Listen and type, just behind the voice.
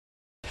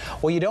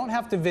Well, you don't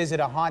have to visit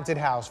a haunted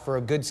house for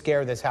a good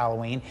scare this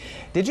Halloween.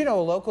 Did you know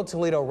a local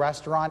Toledo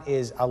restaurant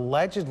is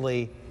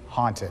allegedly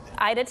haunted?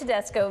 Ida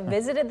Tedesco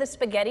visited the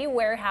spaghetti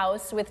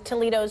warehouse with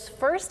Toledo's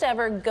first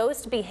ever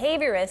ghost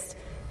behaviorist.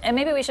 And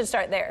maybe we should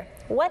start there.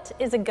 What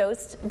is a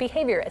ghost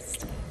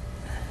behaviorist?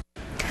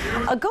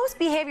 A ghost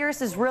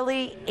behaviorist is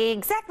really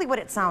exactly what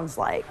it sounds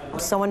like.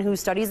 Someone who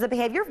studies the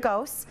behavior of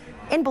ghosts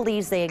and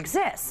believes they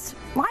exist.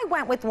 I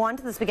went with one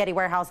to the spaghetti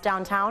warehouse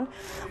downtown,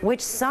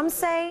 which some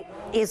say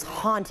is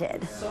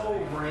haunted.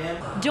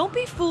 Don't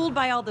be fooled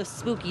by all the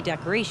spooky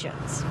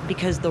decorations,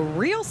 because the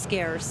real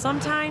scares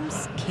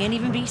sometimes can't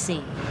even be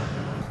seen.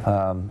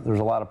 There's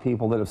a lot of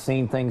people that have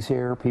seen things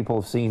here. People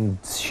have seen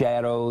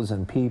shadows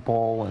and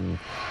people, and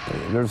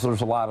there's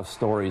a lot of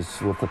stories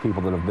with the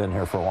people that have been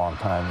here for a long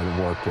time that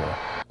have worked here.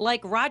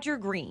 Like Roger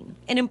Green,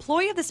 an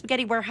employee of the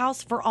spaghetti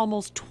warehouse for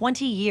almost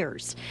 20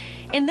 years.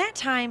 In that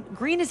time,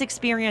 Green has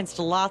experienced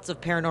lots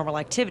of paranormal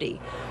activity.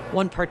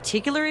 One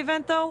particular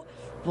event, though,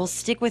 will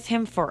stick with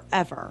him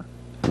forever.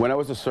 When I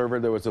was a server,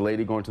 there was a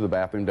lady going to the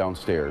bathroom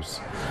downstairs,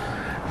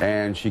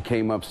 and she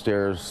came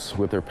upstairs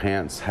with her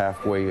pants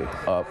halfway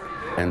up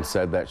and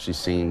said that she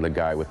seen the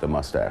guy with the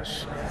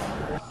mustache.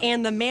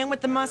 And the man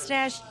with the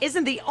mustache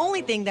isn't the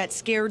only thing that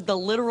scared the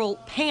literal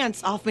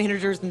pants off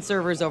managers and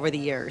servers over the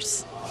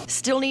years.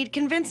 Still need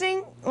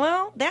convincing?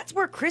 Well, that's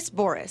where Chris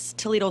Boris,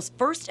 Toledo's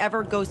first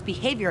ever ghost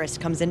behaviorist,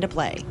 comes into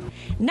play.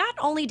 Not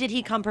only did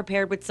he come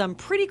prepared with some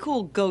pretty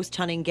cool ghost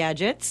hunting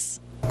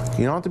gadgets.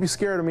 You don't have to be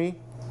scared of me.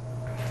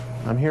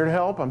 I'm here to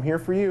help. I'm here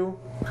for you.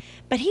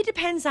 But he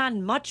depends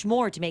on much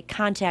more to make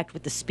contact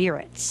with the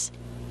spirits.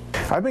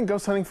 I've been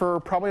ghost hunting for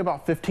probably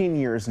about 15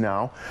 years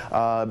now,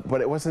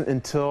 but it wasn't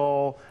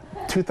until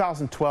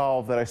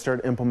 2012 that I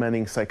started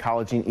implementing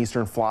psychology and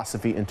Eastern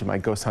philosophy into my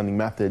ghost hunting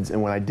methods,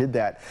 and when I did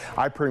that,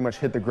 I pretty much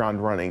hit the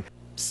ground running.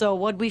 So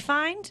what'd we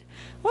find?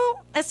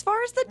 Well, as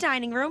far as the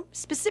dining room,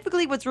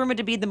 specifically what's rumored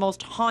to be the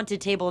most haunted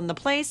table in the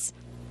place,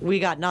 we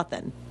got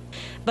nothing.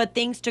 But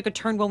things took a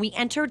turn when we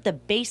entered the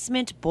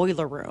basement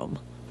boiler room.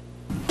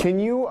 Can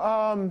you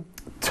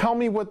tell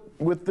me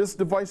with this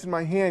device in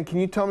my hand, can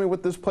you tell me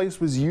what this place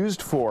was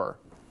used for?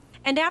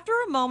 And after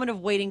a moment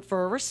of waiting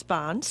for a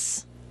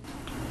response...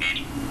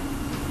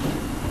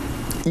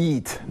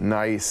 Eat.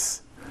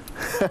 Nice.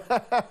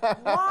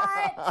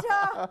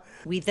 What?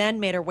 We then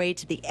made our way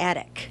to the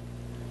attic.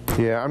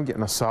 Yeah, I'm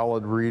getting a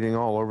solid reading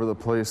all over the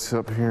place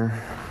up here.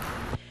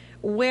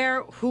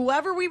 Where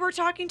whoever we were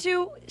talking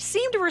to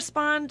seemed to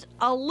respond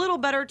a little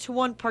better to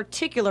one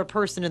particular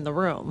person in the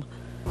room.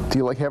 Do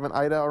you like having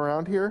Ida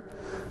around here?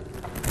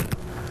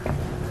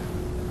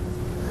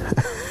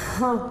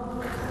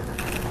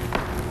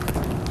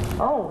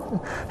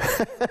 Oh,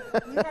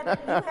 you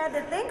had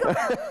to think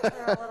about it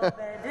for a little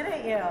bit,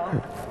 didn't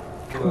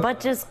you? But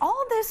does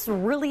all this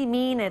really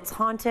mean it's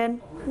haunted?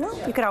 Well,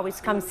 you could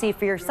always come see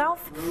for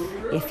yourself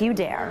if you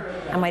dare.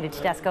 I'm Ida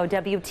Tedesco,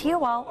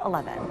 WTOL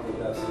 11.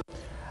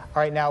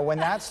 All right, now when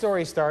that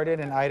story started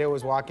and Ida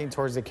was walking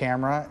towards the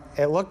camera,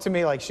 it looked to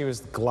me like she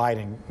was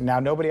gliding. Now,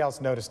 nobody else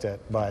noticed it,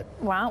 but...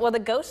 Wow, well, the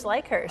ghosts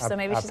like her, so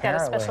maybe she's got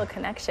a special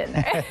connection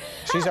there.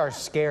 She's our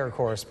scare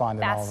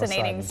correspondent all of a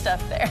sudden. Fascinating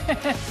stuff there.